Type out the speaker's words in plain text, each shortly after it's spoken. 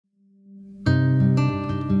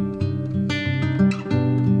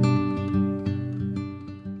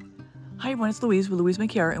everyone, it's Louise with Louise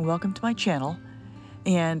McCare, and welcome to my channel.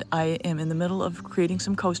 And I am in the middle of creating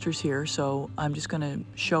some coasters here, so I'm just going to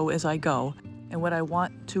show as I go. And what I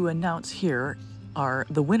want to announce here are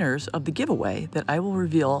the winners of the giveaway that I will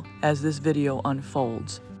reveal as this video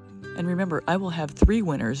unfolds. And remember, I will have 3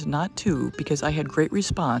 winners, not 2, because I had great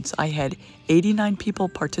response. I had 89 people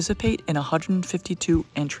participate and 152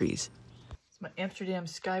 entries. It's my Amsterdam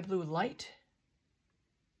Sky Blue Light.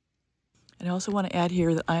 And I also want to add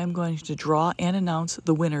here that I am going to draw and announce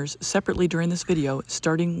the winners separately during this video,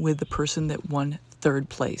 starting with the person that won 3rd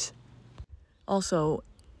place. Also,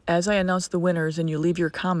 as I announce the winners and you leave your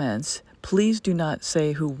comments, please do not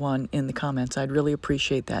say who won in the comments. I'd really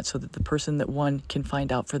appreciate that so that the person that won can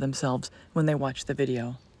find out for themselves when they watch the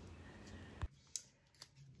video.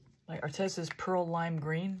 My Artez's Pearl Lime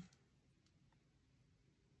Green.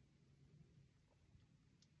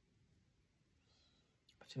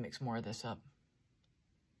 To mix more of this up.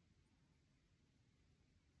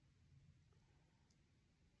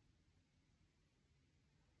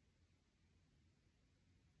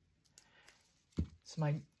 It's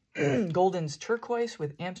my Golden's Turquoise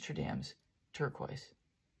with Amsterdam's Turquoise.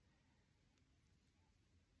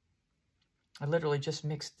 I literally just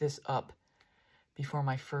mixed this up before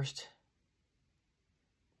my first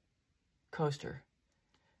coaster,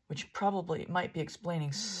 which probably might be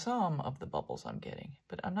explaining some of the bubbles I'm getting,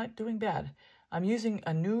 but I'm not doing bad. I'm using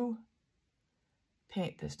a new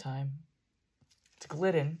paint this time. It's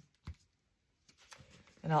Glidden,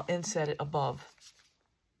 and I'll inset it above.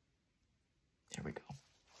 There we go.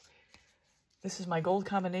 This is my gold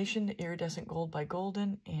combination, Iridescent Gold by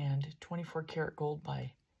Golden and 24 Karat Gold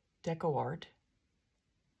by DecoArt.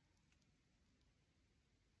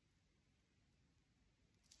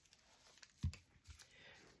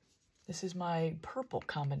 This is my purple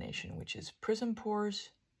combination, which is Prism Pours,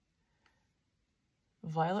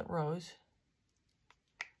 Violet Rose.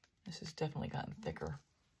 This has definitely gotten thicker.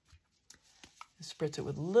 Just spritz it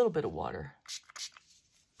with a little bit of water.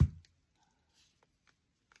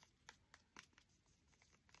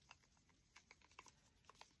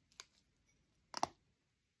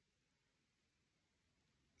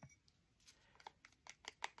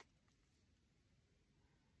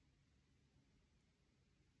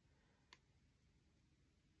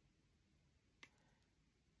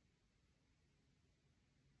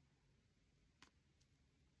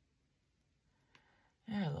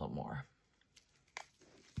 And a little more.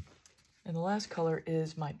 And the last color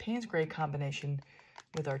is my Payne's Gray combination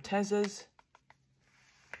with Artez's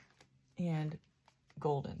and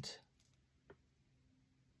Golden's.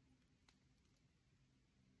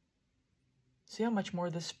 See how much more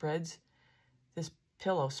this spreads? This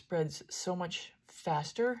pillow spreads so much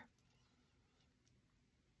faster.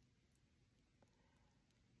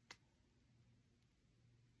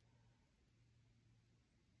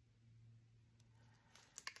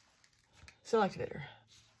 Cell activator.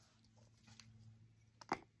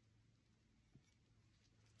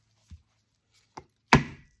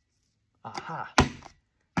 Aha.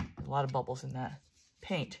 A lot of bubbles in that.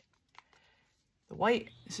 Paint. The white,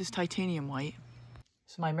 this is titanium white.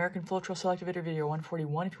 This is my American Floetrol cell activator video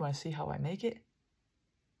 141 if you want to see how I make it.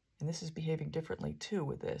 And this is behaving differently too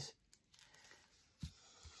with this.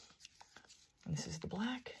 And this is the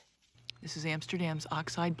black. This is Amsterdam's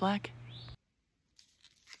Oxide Black.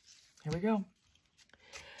 Here we go.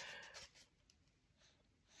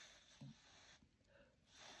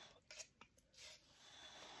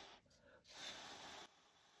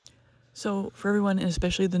 So for everyone, and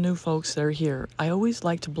especially the new folks that are here, I always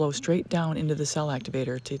like to blow straight down into the cell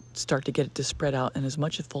activator to start to get it to spread out in as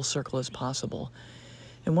much a full circle as possible.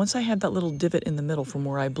 And once I have that little divot in the middle from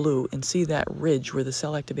where I blew and see that ridge where the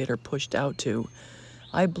cell activator pushed out to,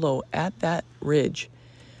 I blow at that ridge,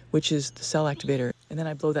 which is the cell activator. And then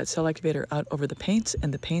I blow that cell activator out over the paints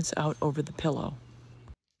and the paints out over the pillow.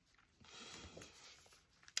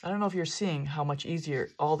 I don't know if you're seeing how much easier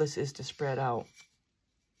all this is to spread out.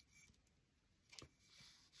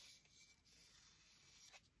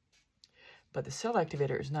 But the cell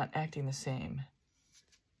activator is not acting the same,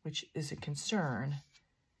 which is a concern.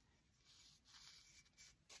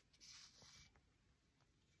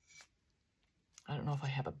 I don't know if I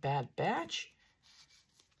have a bad batch.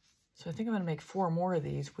 So I think I'm going to make 4 more of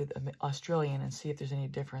these with Australian and see if there's any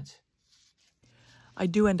difference. I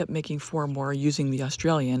do end up making 4 more using the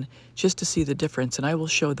Australian just to see the difference, and I will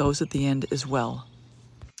show those at the end as well.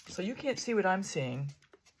 So you can't see what I'm seeing,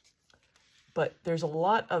 but there's a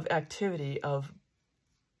lot of activity of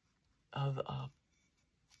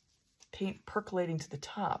paint percolating to the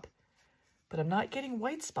top, but I'm not getting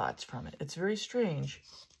white spots from it. It's very strange.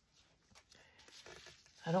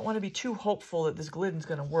 I don't want to be too hopeful that this Glidden's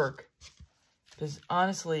going to work, because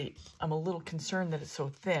honestly, I'm a little concerned that it's so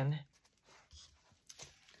thin,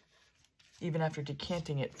 even after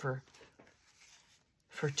decanting it for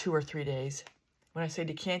 2 or 3 days. When I say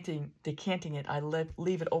decanting it, I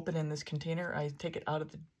leave it open in this container. I take it out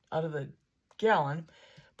of the gallon,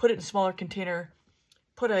 put it in a smaller container,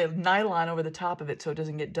 put a nylon over the top of it so it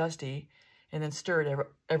doesn't get dusty, and then stir it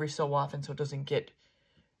every so often so it doesn't get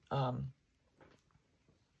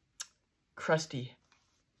crusty,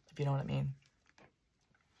 if you know what I mean.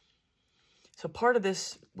 So part of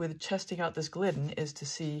this with testing out this Glidden is to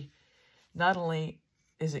see not only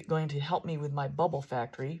is it going to help me with my bubble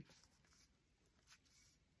factory,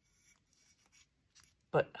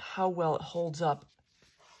 but how well it holds up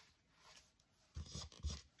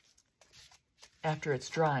after it's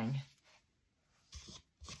drying.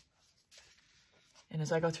 And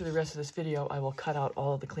as I go through the rest of this video, I will cut out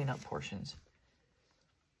all of the cleanup portions.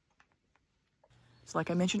 So like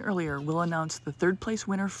I mentioned earlier, we'll announce the 3rd place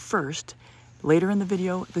winner first, later in the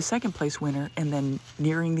video, the 2nd place winner, and then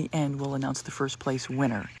nearing the end, we'll announce the 1st place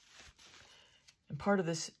winner. And part of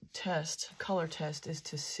this test, color test, is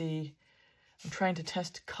to see, I'm trying to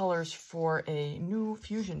test colors for a new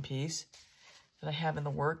fusion piece that I have in the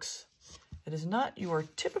works. It is not your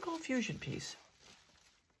typical fusion piece.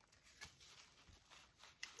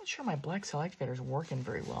 I'm not sure my black cell activator is working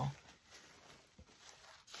very well.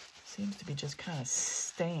 Seems to be just kind of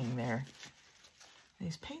staying there.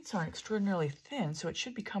 These paints aren't extraordinarily thin, so it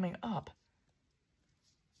should be coming up.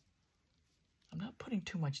 I'm not putting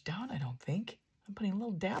too much down, I don't think. I'm putting a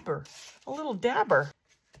little dabber. A little dabber.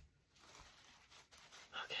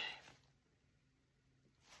 Okay.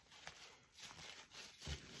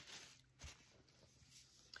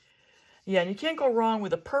 Yeah, and you can't go wrong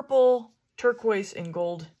with a purple, turquoise, and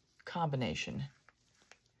gold combination.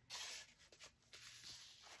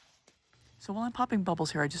 So while I'm popping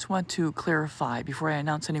bubbles here, I just want to clarify before I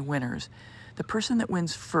announce any winners. The person that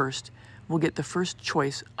wins first will get the first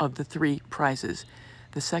choice of the 3 prizes.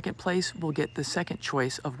 The 2nd place will get the 2nd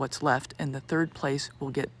choice of what's left, and the 3rd place will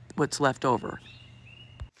get what's left over.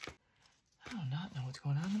 I do not know what's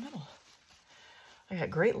going on in the middle. I got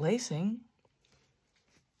great lacing.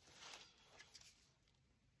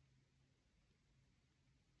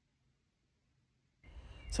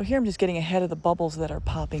 So here I'm just getting ahead of the bubbles that are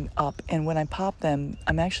popping up, and when I pop them,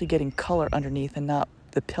 I'm actually getting color underneath and not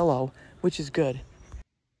the pillow, which is good.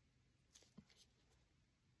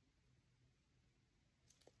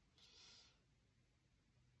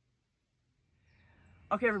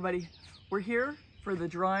 Okay, everybody, we're here for the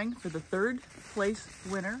drawing for the 3rd place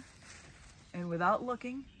winner, and without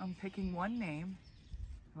looking, I'm picking one name.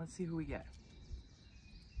 Let's see who we get.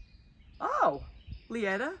 Oh,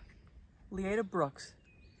 Lieta Brooks.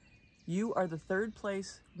 You are the 3rd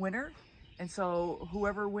place winner, and so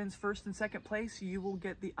whoever wins 1st and 2nd place, you will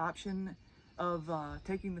get the option of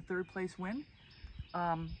taking the 3rd place win.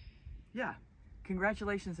 Yeah,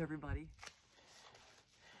 congratulations, everybody.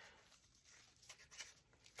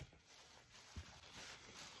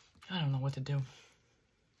 I don't know what to do.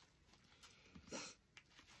 I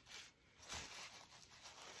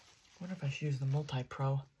wonder if I should use the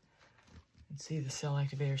Multi-Pro and see the cell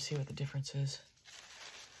activator, see what the difference is.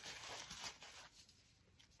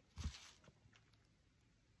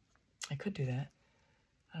 I could do that.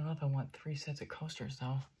 I don't know if I want 3 sets of coasters,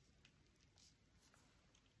 though.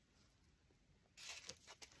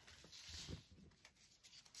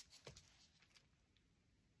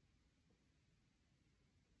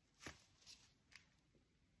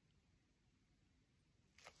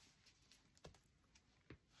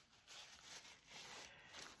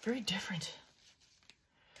 Very different.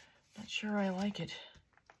 Not sure I like it.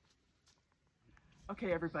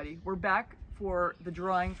 Okay, everybody, we're back for the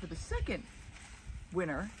drawing for the 2nd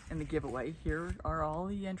winner in the giveaway. Here are all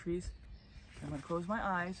the entries. I'm going to close my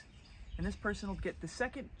eyes, and this person will get the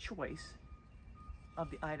 2nd choice of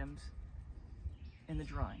the items in the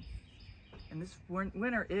drawing. And this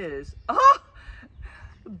winner is,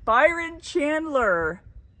 Byron Chandler.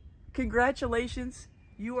 Congratulations.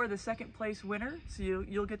 You are the 2nd place winner, so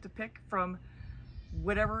you'll get to pick from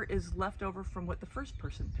whatever is left over from what the 1st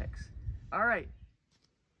person picks. All right.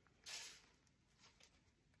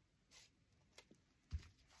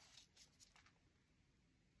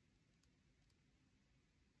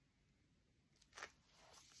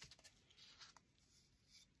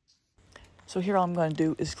 So here all I'm going to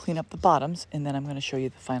do is clean up the bottoms, and then I'm going to show you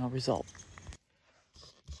the final result.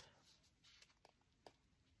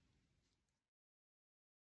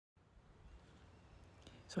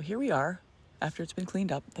 So here we are, after it's been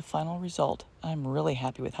cleaned up, the final result. I'm really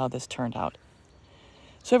happy with how this turned out.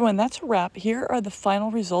 So everyone, that's a wrap. Here are the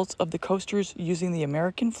final results of the coasters using the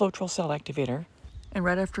American Floetrol Cell Activator. And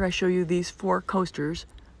right after I show you these 4 coasters,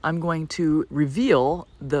 I'm going to reveal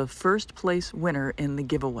the first place winner in the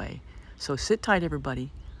giveaway. So sit tight,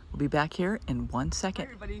 everybody. We'll be back here in 1 second.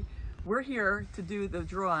 Hi, everybody. We're here to do the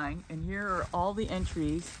drawing, and here are all the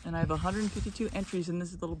entries, and I have 152 entries in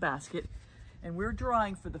this little basket, and we're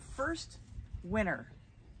drawing for the first winner.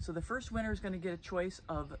 So the first winner is going to get a choice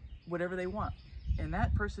of whatever they want, and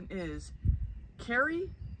that person is Carrie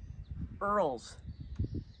Earls.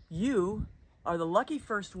 You are the lucky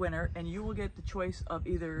first winner, and you will get the choice of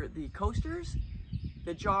either the coasters,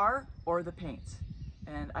 the jar, or the paints.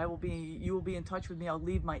 And you will be in touch with me. I'll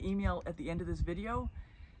leave my email at the end of this video,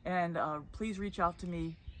 and please reach out to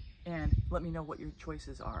me and let me know what your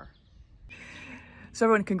choices are. So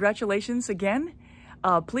everyone, congratulations again.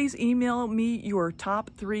 Please email me your top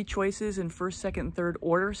 3 choices in first, second, and third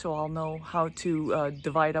order so I'll know how to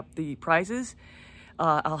divide up the prizes.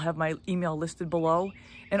 I'll have my email listed below.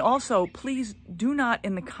 And also, please do not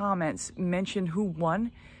in the comments mention who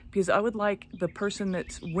won, because I would like the person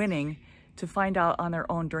that's winning to find out on their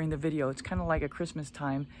own during the video. It's kind of like a Christmas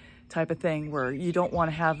time type of thing where you don't want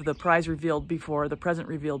to have the prize revealed before, the present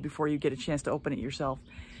revealed before you get a chance to open it yourself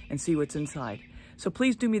and see what's inside. So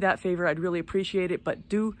please do me that favor. I'd really appreciate it, but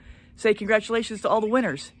do say congratulations to all the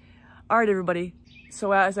winners. All right, everybody.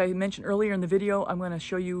 So as I mentioned earlier in the video, I'm going to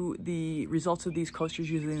show you the results of these coasters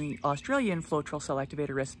using the Australian Floetrol Cell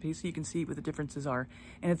Activator recipe so you can see what the differences are.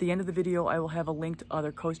 And at the end of the video, I will have a link to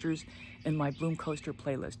other coasters in my Bloom Coaster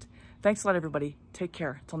playlist. Thanks a lot, everybody. Take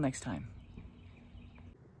care. Till next time.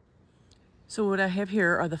 So what I have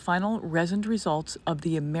here are the final resined results of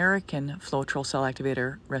the American Floetrol Cell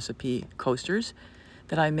Activator recipe coasters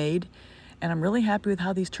that I made. And I'm really happy with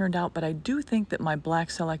how these turned out, but I do think that my black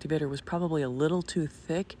cell activator was probably a little too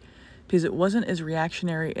thick because it wasn't as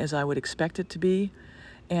reactionary as I would expect it to be.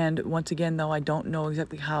 And once again, though, I don't know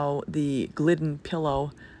exactly how the Glidden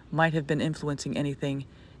pillow might have been influencing anything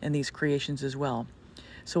in these creations as well.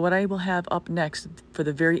 So what I will have up next for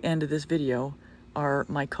the very end of this video are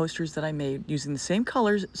my coasters that I made using the same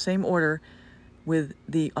colors, same order with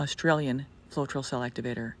the Australian Floetrol Cell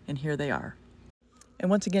Activator. And here they are. And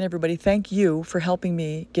once again, everybody, thank you for helping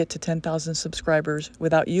me get to 10,000 subscribers.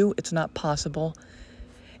 Without you, it's not possible.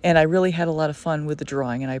 And I really had a lot of fun with the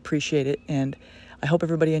drawing, and I appreciate it. And I hope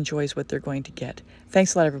everybody enjoys what they're going to get.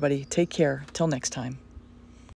 Thanks a lot, everybody. Take care. Till next time.